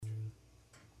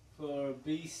for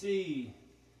BC.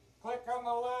 Click on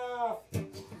the left.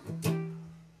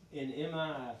 In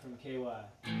MI from KY.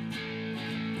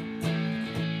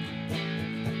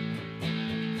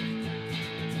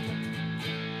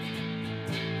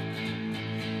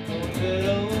 That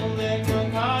old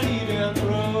eggnog party down the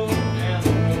road, down the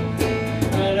road.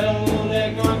 That old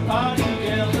eggnog party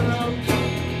down the road.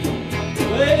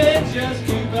 Well, just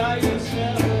you by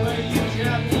yourself, where you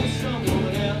travel with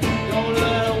someone else. Going to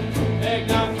that old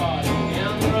eggnog party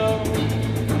down the road.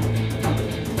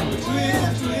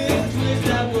 Twist, twist, twist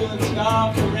that wooden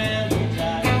scarf around you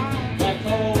tight. That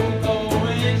cold, cold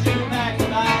wind should back the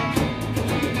light.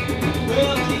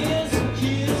 Well, kiss,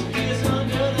 kiss, kiss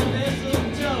under the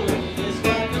mistletoe.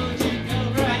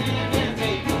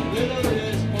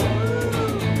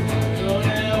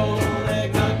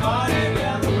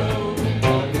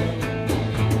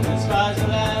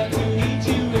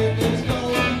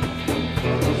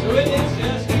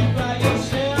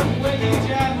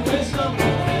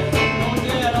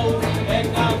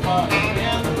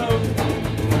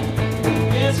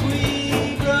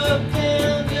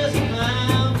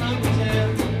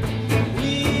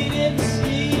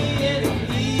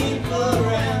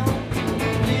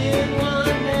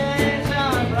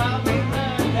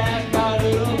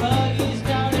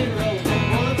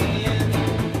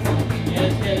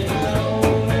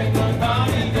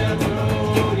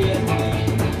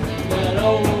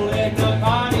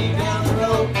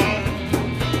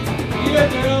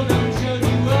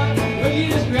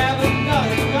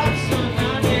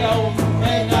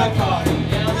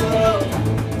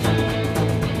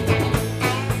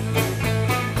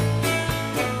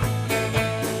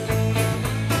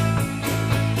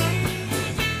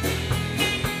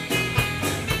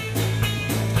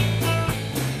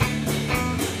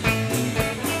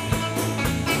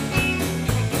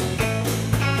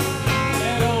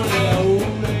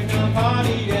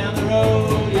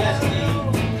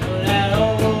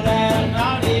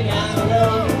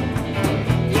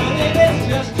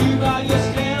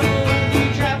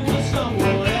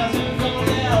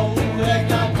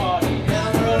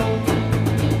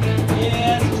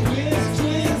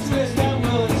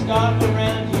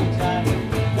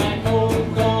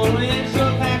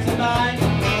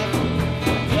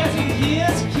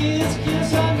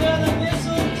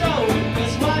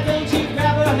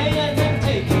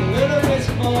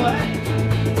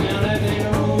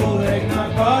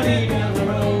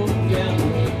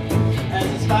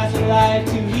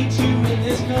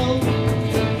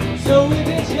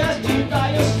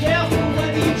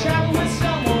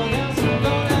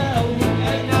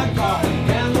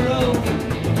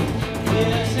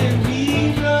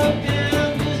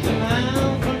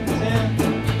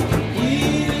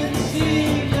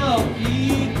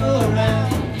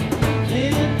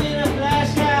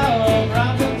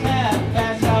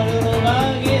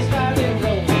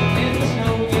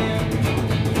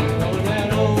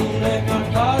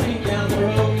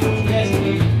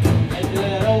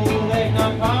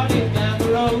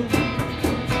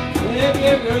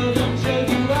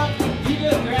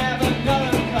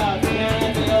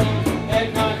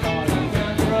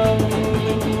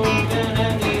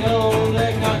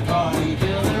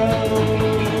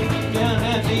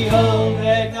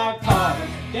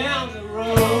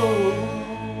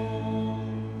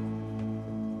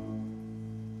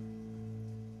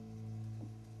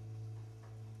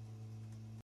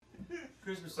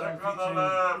 Christmas song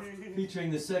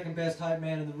featuring the second best hype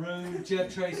man in the room,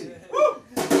 Jeff Tracy. Woo!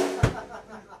 Can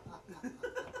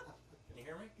you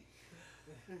hear me?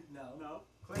 No. No.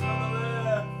 Click on the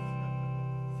left.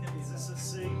 Is this a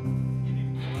C? You need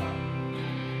to be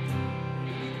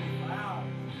loud.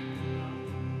 You need to be loud.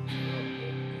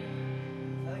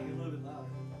 I think a little bit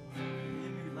louder. You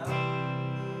need to be louder.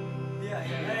 Yeah.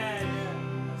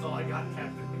 That's all I got,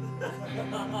 Captain.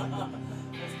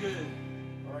 That's good.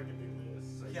 Or I could do this.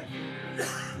 So Yeah.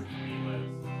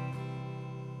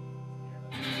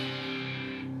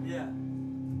 Yeah.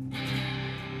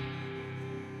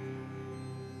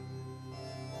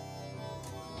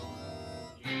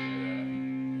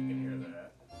 You can hear that.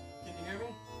 Can you hear me?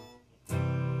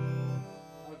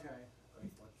 Okay. Wait,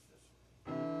 what's this?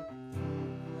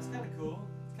 That's kind of cool.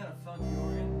 It's kind of funky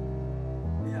organ.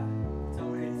 Yeah.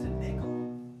 It's a nickel.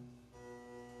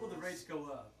 Well, the rates go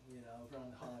up, you know, around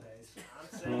the holidays. I'm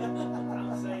saying it's on.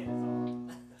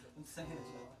 I'm saying it's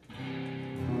on.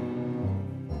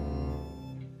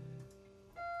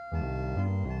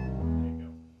 There you go.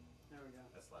 There we go.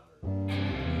 That's louder.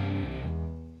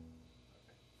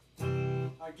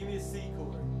 Alright, give me a C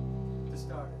chord to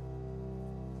start it.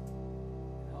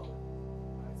 And hold it.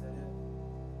 Alright, is that it?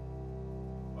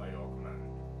 By your command.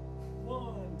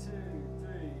 1, 2,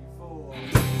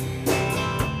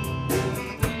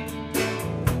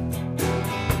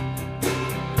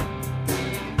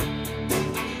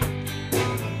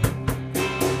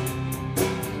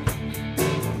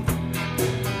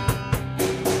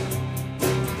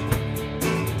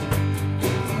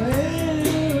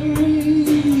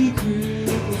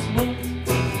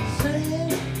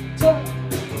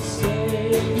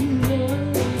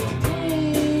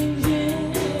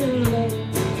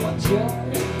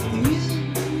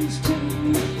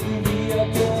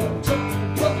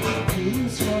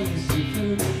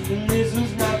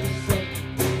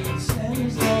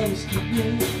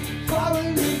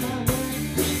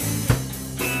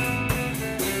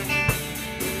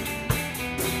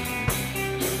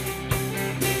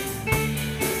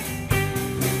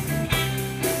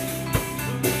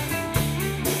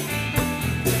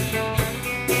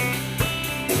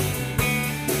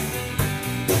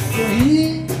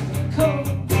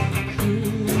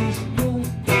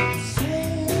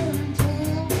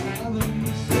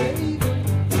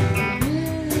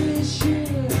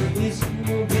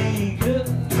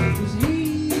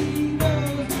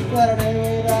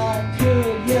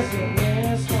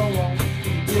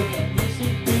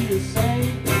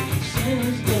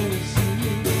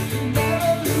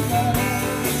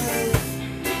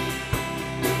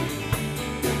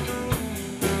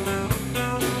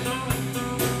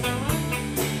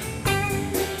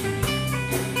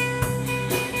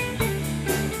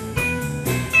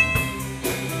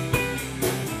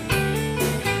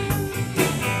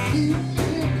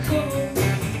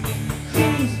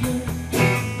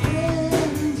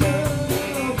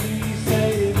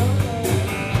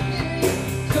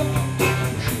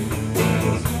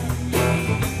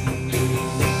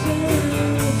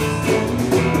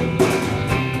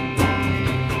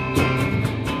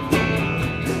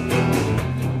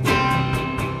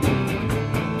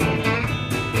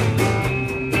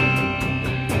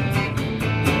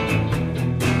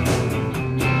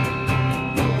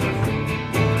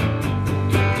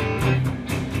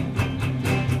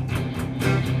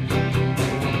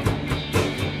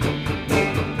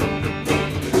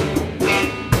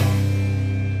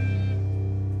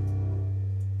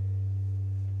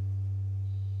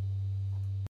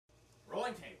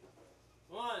 Rolling tape.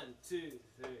 1, 2,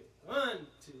 3, 1,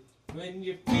 2. When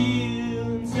you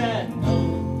feel sad, no,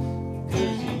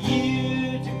 'cause your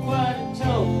years are quite a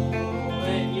toll,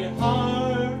 and your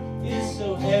heart is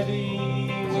so heavy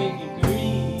when you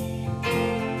grieve.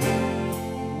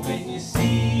 When you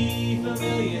see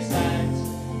familiar sights,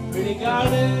 pretty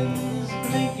gardens,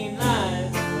 blinking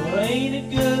lights, well, ain't it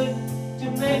good to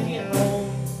make it home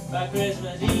by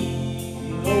Christmas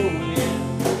Eve? Oh yeah.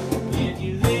 If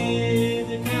you live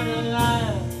the kind of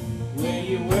life where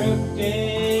you work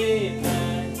day and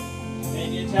night,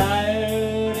 and you're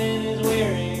tired and as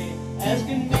weary as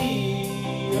can be,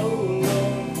 oh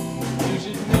Lord, you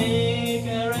should make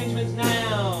arrangements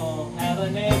now. Have a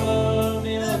neighbor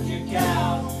milk your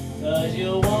cow, 'cause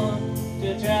you'll want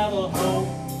to travel home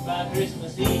by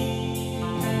Christmas Eve.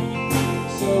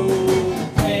 So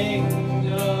hang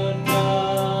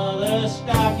another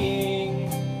stocking,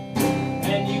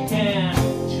 and you can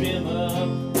trim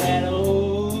up that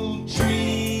old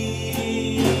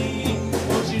tree.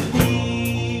 Won't you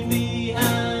leave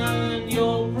behind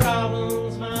your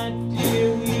problems, my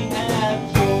dear? We have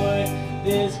joy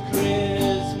this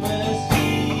Christmas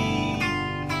Eve.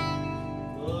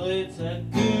 Well, it's a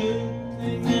good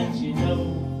thing that you know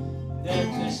that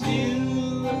there's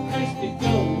still a place to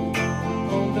go,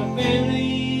 home to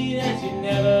family that you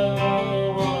never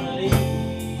want to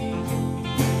leave.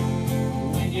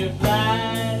 When your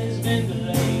flight has been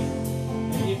delayed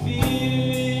and you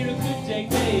fear it could take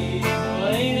days,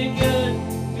 well, ain't it good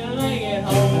to make it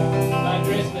home by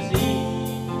Christmas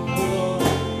Eve? Oh,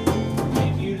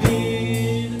 if you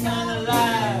live the kind of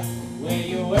life where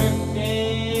you work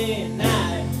day and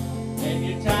night, and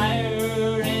you're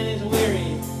tired and as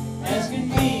weary as can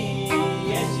be,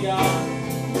 yes you are,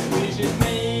 you should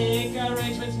make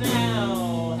arrangements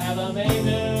now. Have a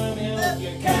neighbor milk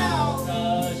your cow,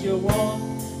 'cause you want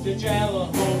to travel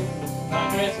home by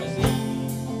Christmas Eve.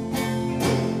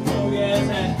 Oh yes,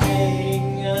 and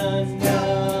hang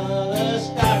another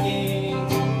stocking.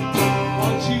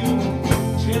 Won't you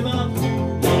trim up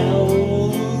that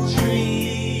old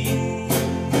tree?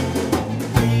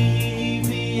 Leave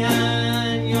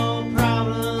behind your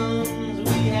problems.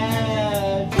 We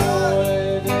have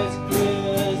joy this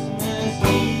Christmas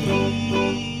Eve.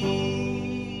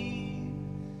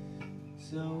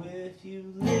 So if you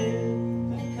live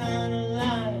the kind of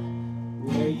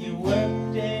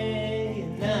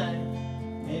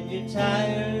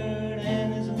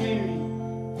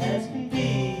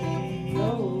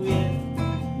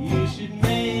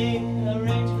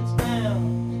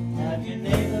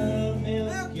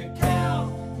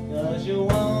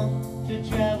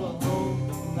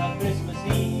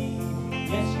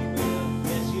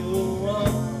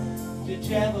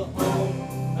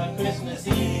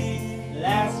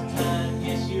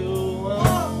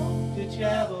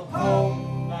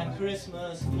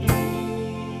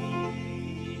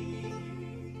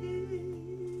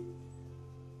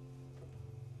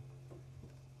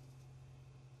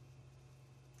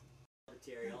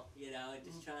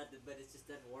tried to, but it just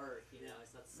doesn't work. You know,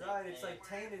 it's not the same Right, thing. it's like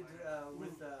tainted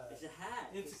with It's a hack.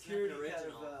 insecurity It's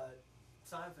kind not of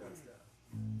Seinfeld stuff.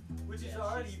 Which is Yeah,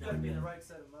 already, she's you've not got to be in the good. right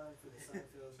set of mind for the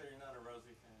Seinfeld. So you're not a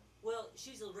Rosie fan. Well,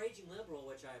 she's a raging liberal,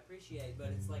 which I appreciate, but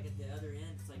it's like at the other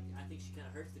end, it's like I think she kind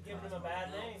of hurts the Giving cause him a more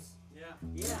bad than name. helps. Yeah.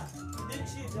 Yeah, Didn't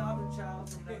she adopt a child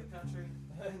from another country?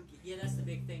 yeah, that's the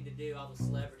big thing to do. All the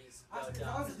celebrities I go was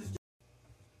adopt. just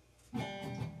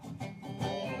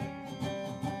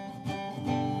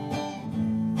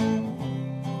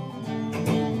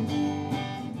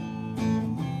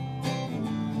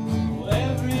Well,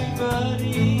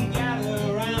 everybody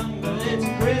gather around, but it's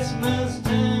Christmas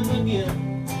time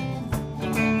again.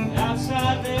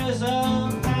 Outside there's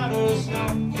a powder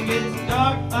snow. It gets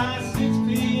dark by 6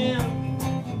 p.m.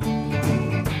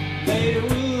 Later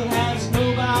we'll have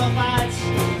snowball fights.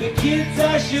 The kids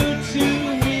are sure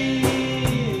to win.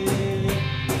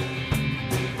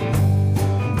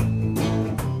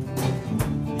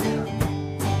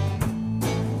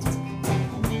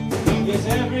 Yes,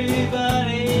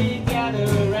 everybody gather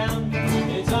around.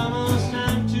 It's almost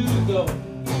time to go.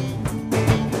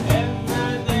 Every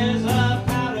night there's a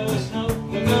powder snow.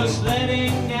 We'll go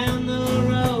sledding down the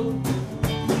road.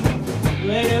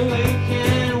 Later we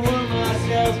can warm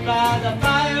ourselves by the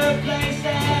fireplace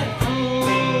at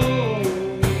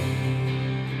home.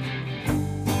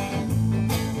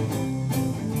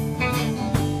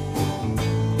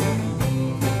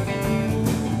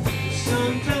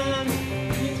 Sometimes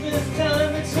Christmas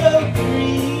time it's so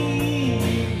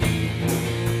green.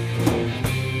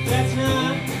 That's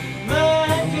not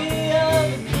my idea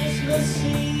of a Christmas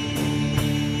scene.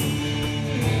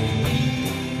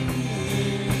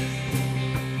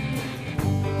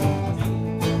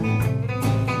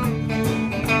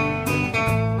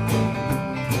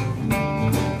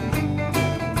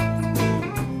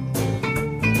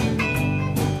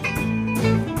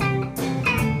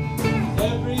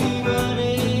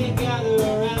 Everybody gather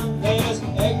around, there's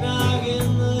eggnog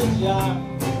in the jar.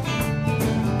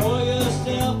 Pour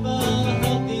yourself a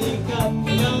healthy cup,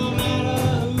 it don't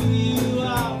matter who you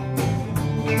are.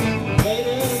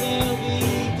 Later there'll be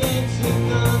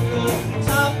dancing on the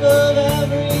top of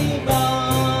every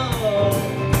bar.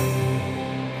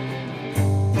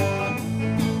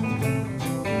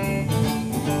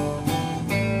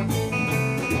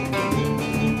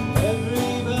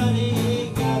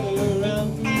 Everybody gather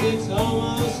around, it's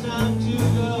almost time to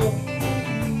go.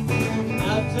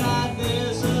 Outside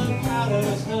there's a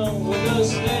powder snow, we'll go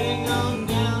sledding on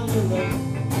down the road.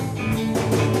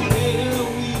 Later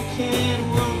we can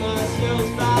warm ourselves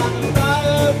by the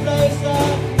fireplace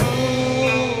at home.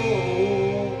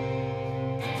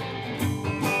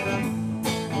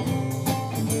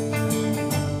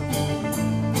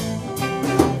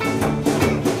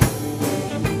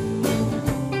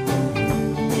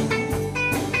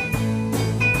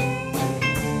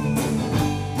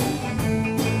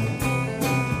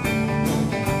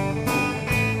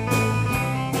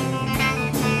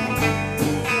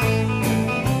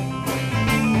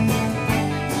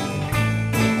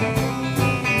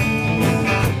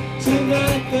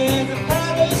 Tonight there's a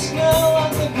powder snow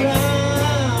on the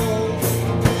ground.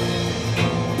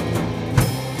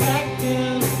 Pack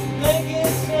down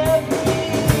blankets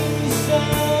every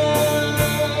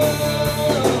sound.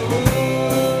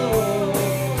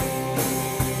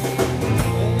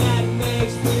 And that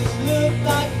makes this look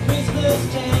like Christmas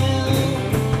town.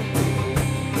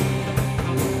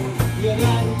 Yeah,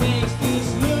 that makes this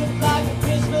look like a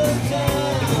Christmas town.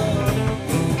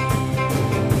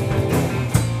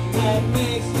 That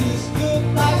makes this look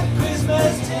like a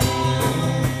Christmas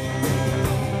town.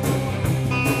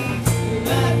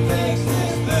 That makes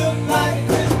this look like a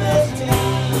Christmas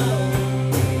town.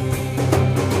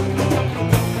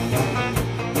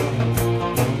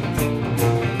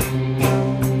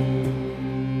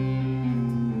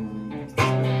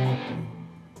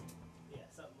 yeah,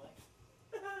 something like.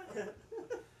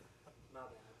 My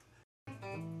bad.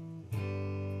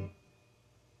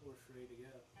 We're free to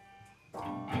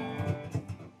go.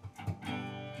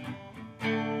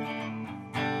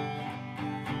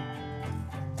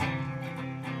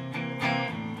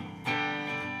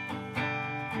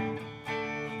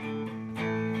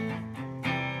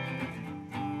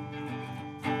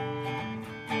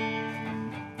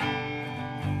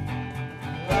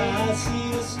 I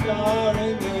see a star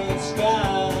in the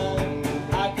sky.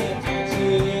 I can't touch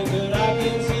it, but I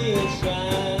can see it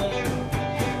shine.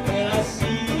 And I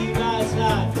see you guys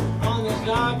light on this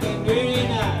dark and dreary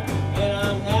night. And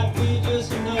I'm happy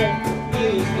just to know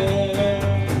it's there.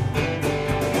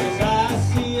 'Cause I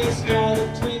see a star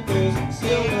that twinkles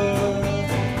silver,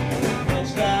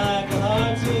 much like the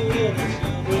hearts of little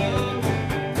children.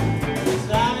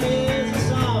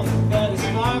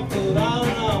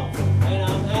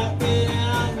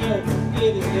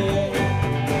 is there.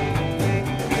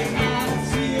 And I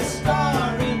see a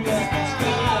star in the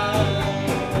sky.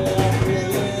 That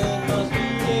really must be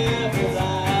there for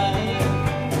life.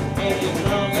 And as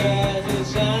long as it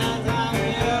shines, I'll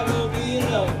never be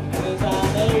alone. 'Cause I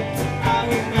know I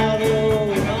was not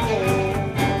alone.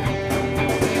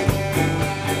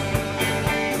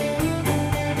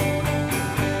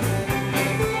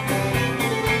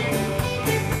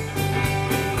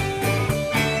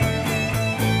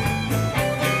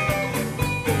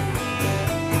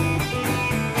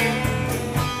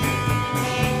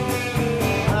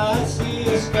 I see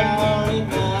a star in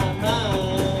my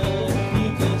mind. You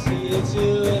can see it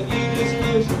too if you just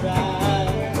close your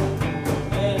eyes.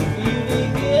 And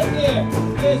feeling it here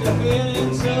is a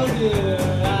feeling so dear.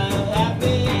 I'm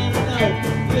happy and I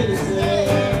know it is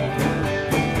there.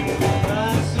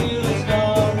 I see a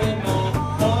star in my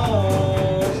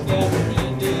heart, it's never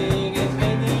ending. It's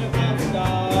been there from the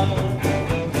start.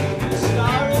 The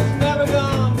star is never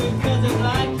gone because the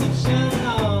light keeps shining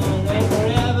on, and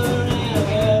forever and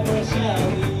ever shall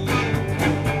be.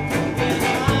 And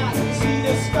I see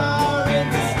the star in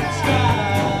the sky.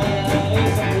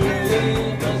 It's a really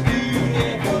most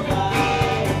beautiful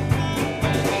light.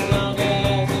 And as long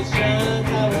as it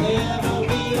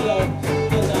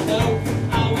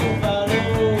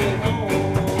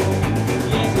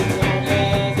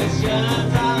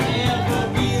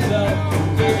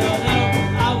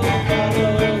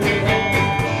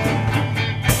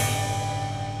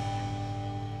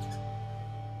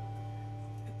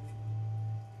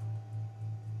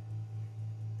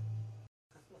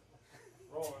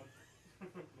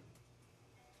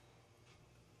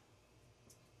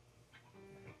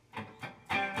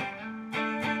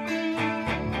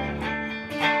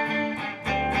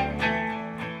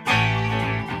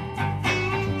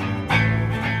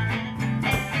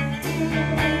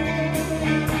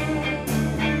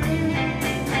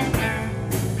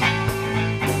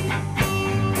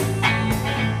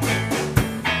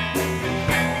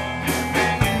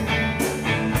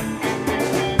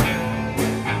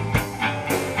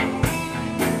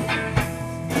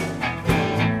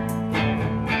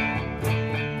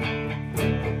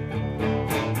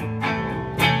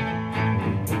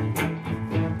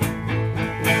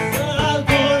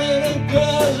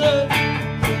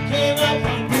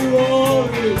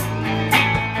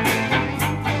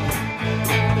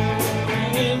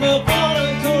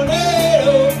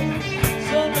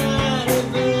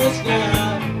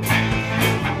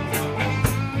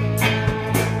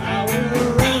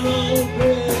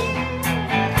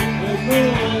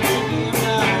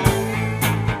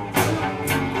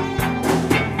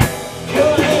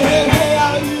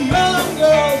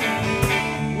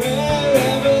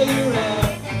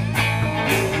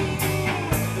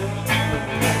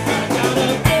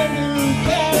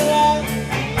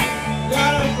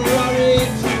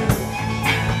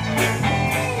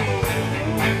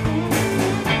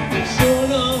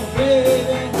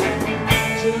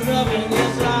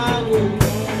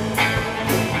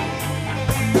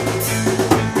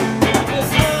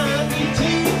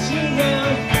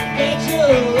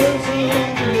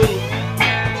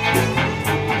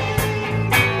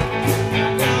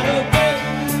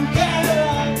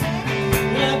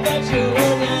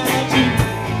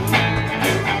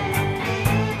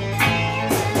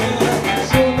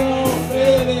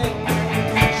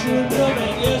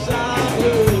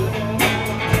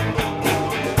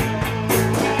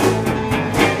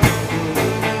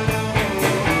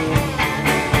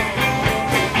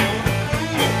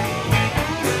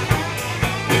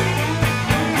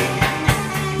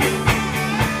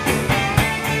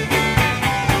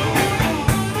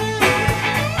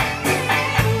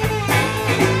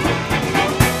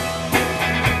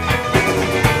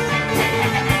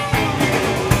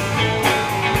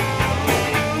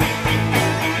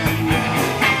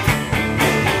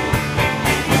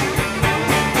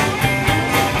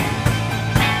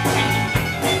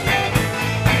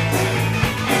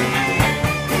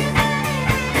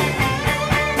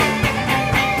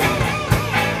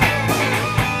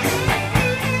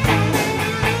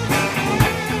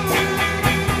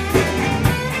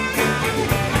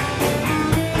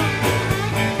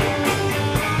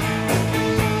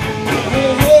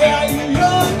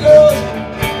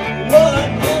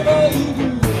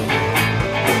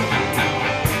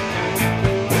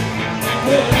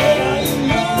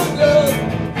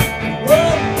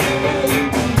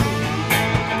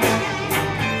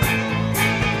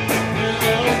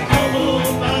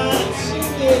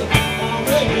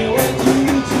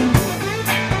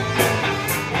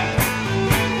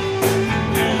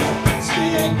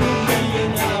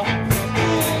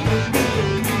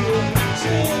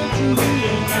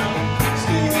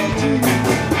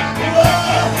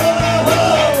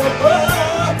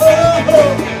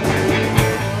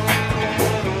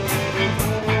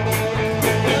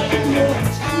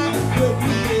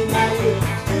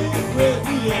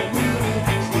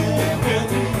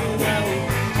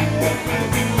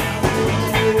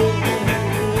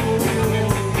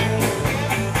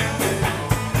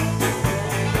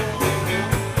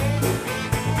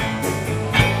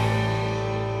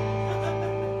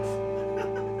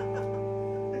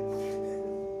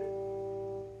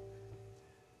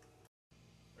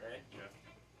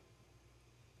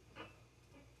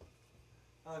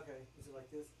Okay, is it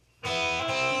like this?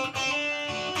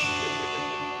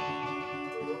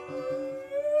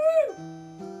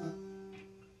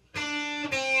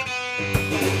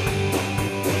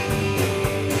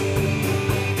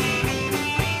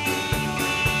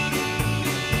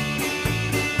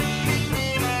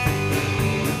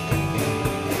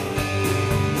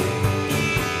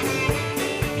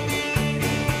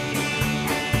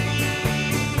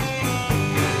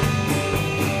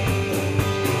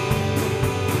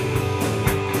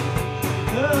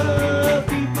 The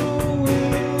people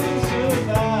will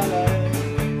survive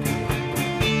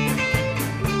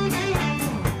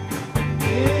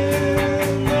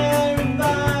in their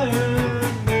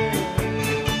environment.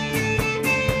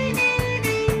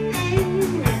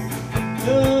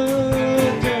 The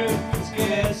dirt,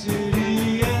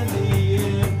 scarcity, and the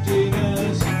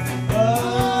emptiness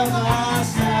of our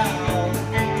South.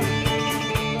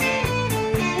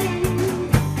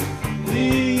 The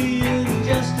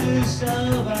injustice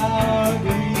of our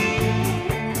greed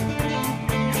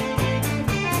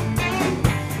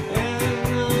and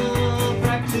the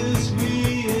practice we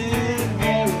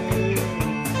inherit.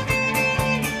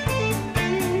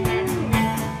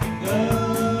 The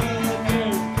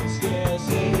dirt,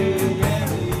 scarcity, and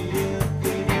the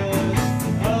emptiness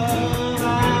of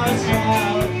our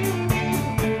South.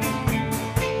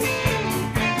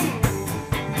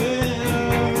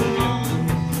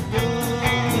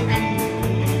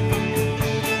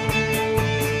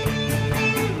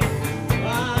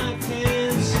 I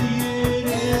can see it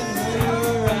in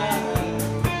her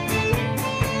eyes.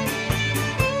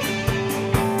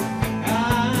 I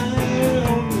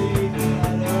only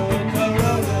got a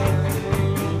corona.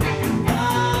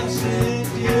 I said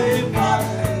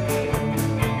deposit.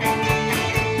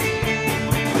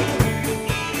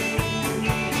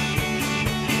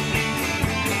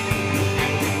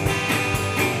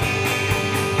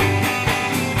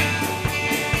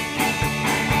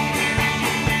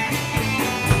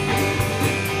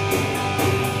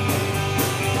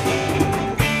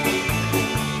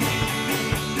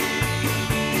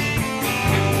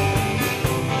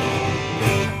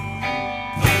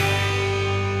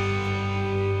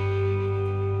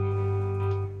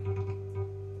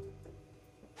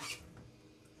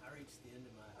 I reached the end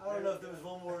of my. I don't know if there was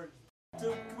one more.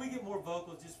 So can we get more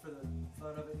vocals just for the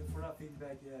fun of it if we're not feeding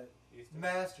back yet?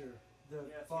 Master, the Yeah, if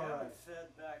you far right. haven't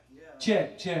fed back yet.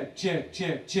 Check, check, check,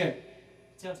 check, check.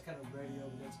 It sounds kind of radio,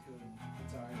 but that's good.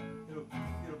 It's alright. It'll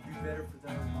be better for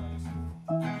those mics.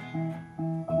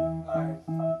 Alright.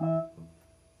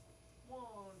 1,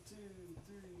 2,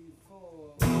 3,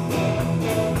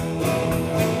 4.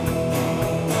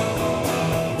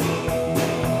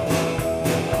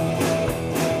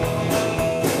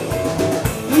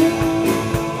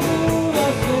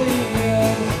 Las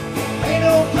Vegas ain't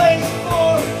no place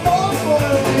for a poor boy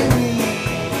like me.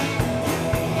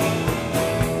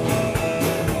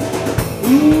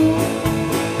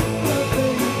 Las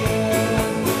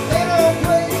Vegas ain't no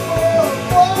place for a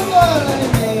poor boy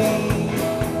like me.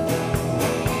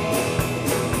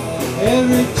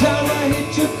 Every time I hit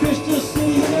your crystal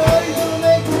sea, you know you're gonna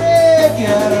make a wreck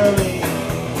out of me.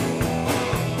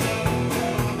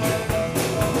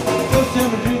 First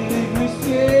time I drink big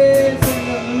whiskey, second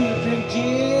I lose I drink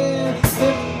gin.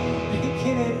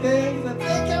 Thinking it things I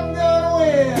think I'm gonna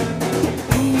win.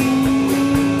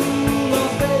 Ooh,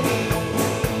 Las Vegas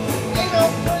ain't no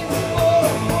place for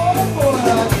a poor boy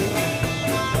like me.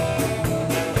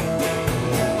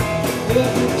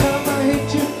 Every time I hit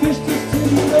your crystal city,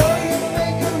 you know you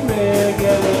make a wreck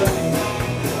out of me.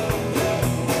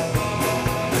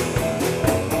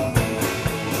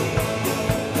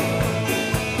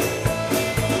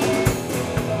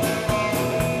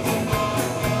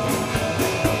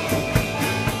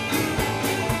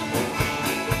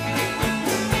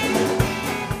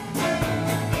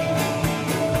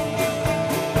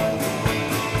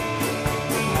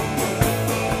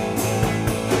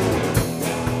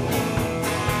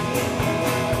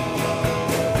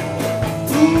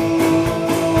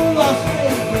 Ooh, Las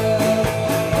Vegas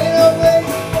ain't no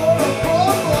place for a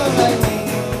poor boy like me.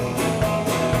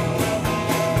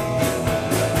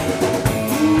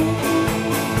 Ooh,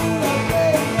 Las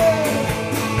Vegas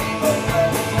ain't no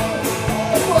place for a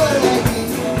poor boy like me.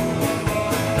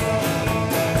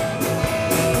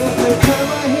 Every time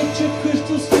I hit your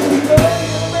crystal city, you know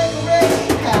you'll make a wreck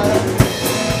out of me.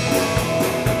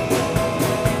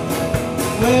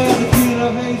 Well, the king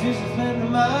of Hayes is a friend of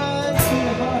mine. King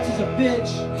of Hearts is a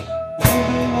bitch.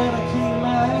 Every man I keep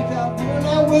my act out doing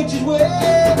that witch's way.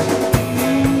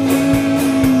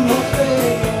 Ooh, Las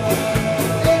Vegas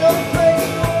ain't no place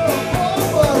for a poor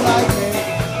boy like me.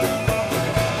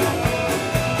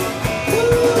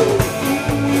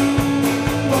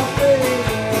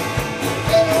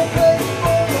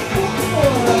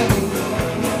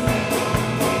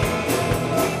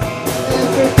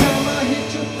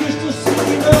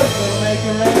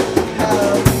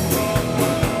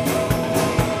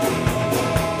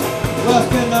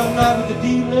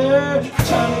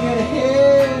 trying to get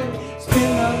ahead.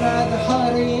 Spend my night the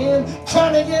Holiday Inn,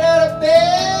 trying to get out of bed.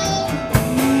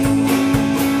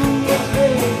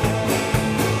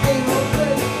 Ain't no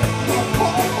place for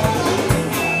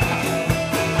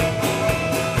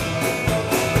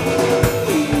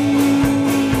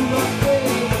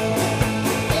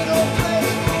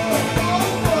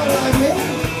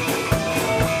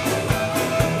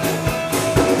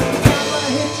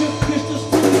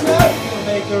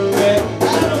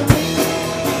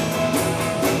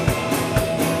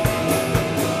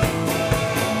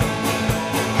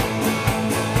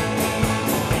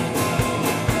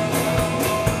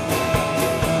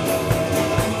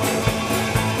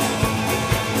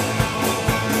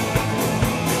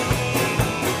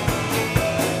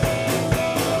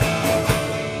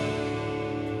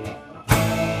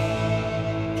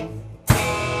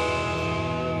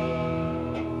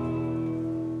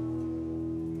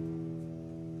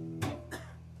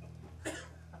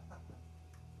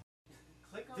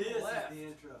Click on This the is left. the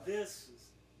intro. This is.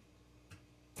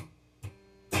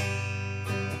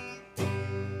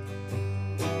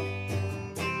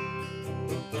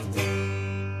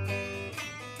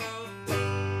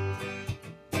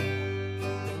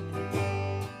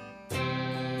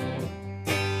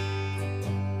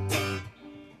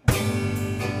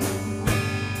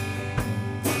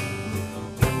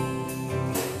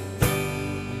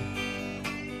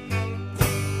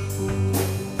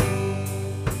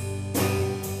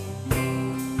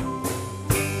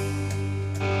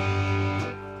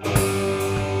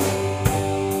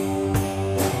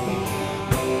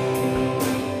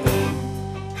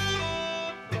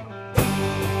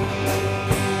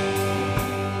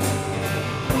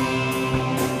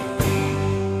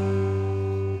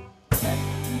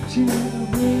 To the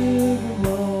river,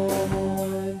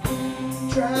 Lord,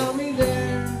 drown me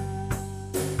there,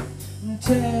 and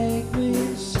take me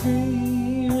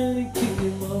screaming and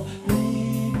kicking, Lord,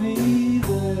 leave me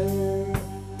there.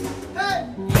 Hey!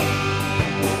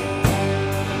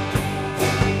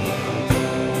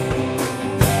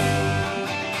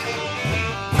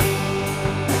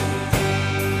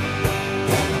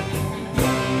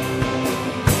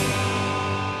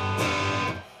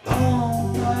 All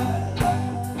my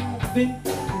life, been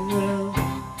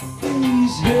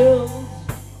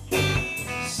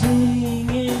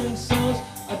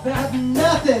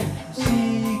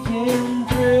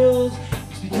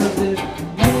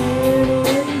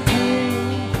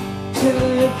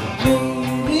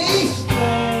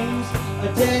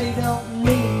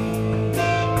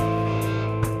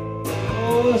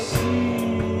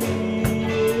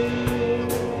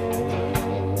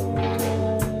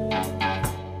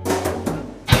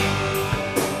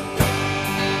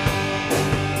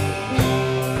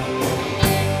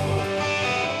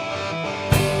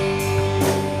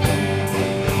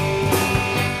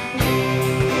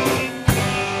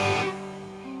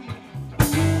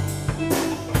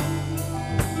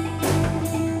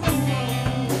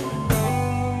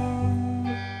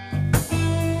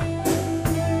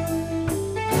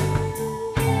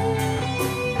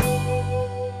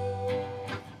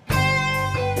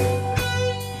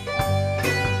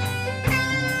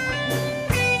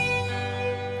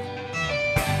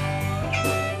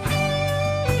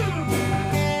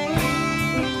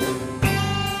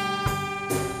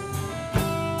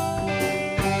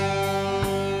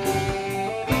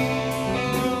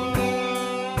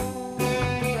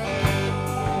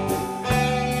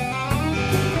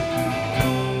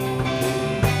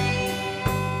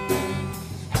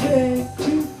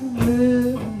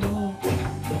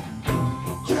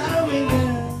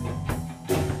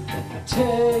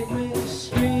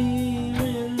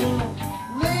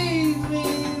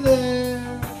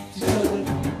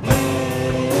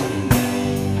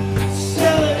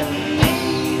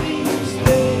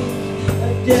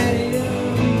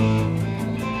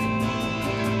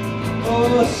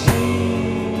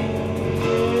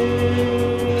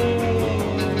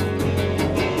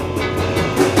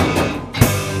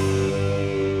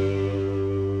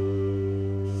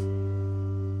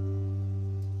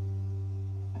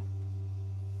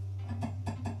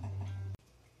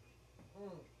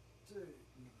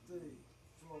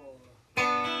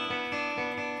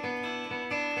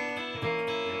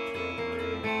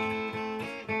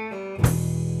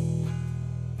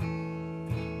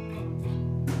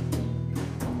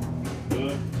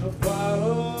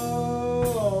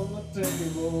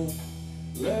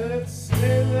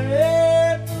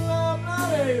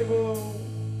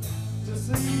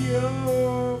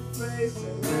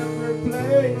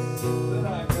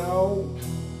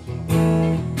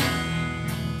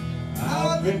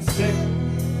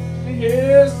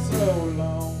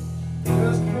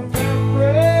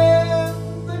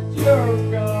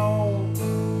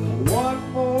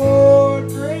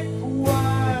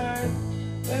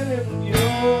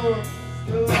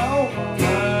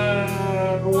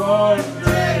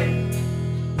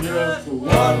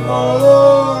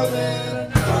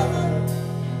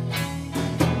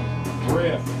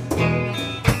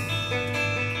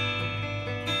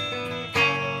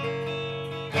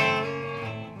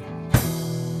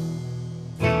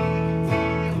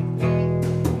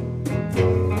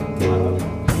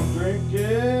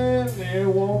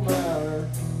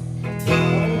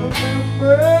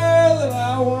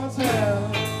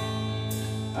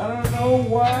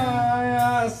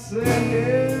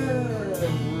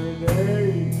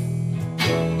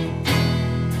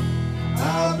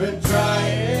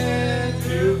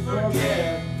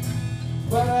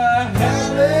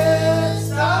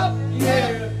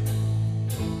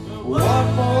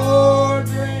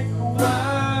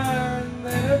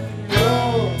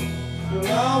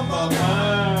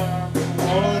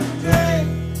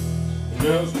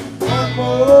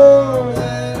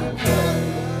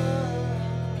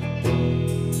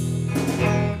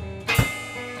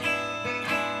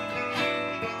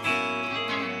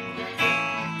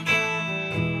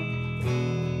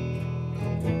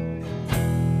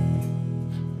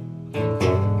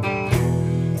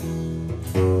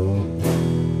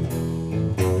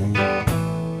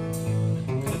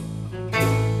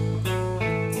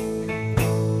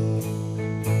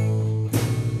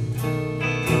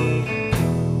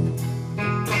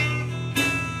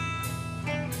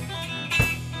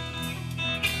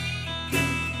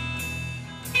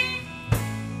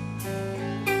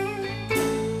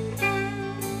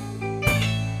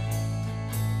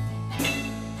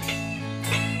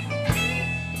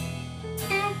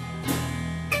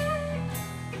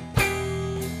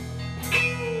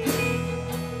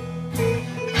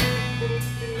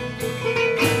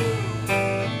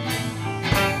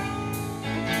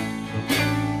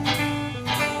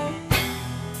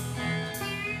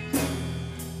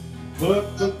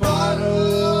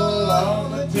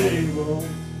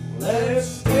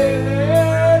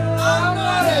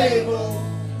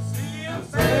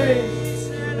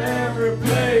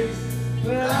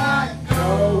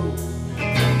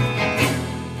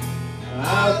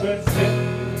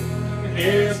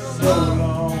so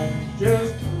long,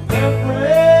 just